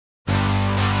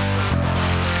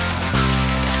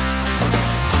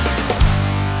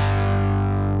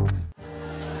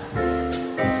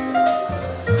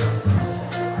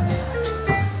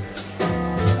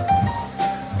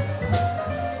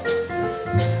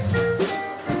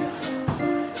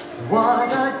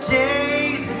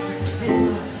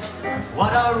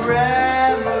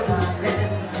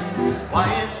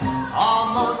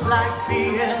like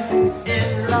being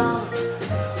in love.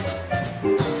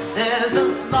 There's a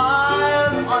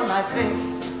smile on my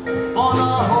face for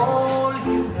the whole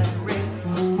human race.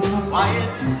 Why,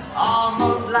 it's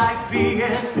almost like being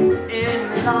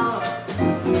in love.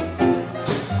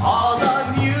 All the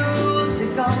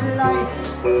music of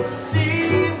life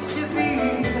seems to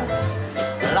be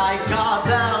like a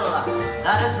bell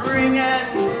that is ringing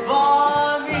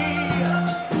for me.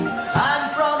 And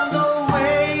from the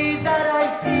way that I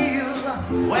feel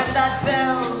when that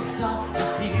bell starts to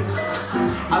peal,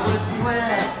 I would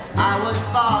swear I was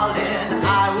falling,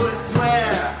 I would swear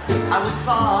I was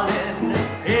falling.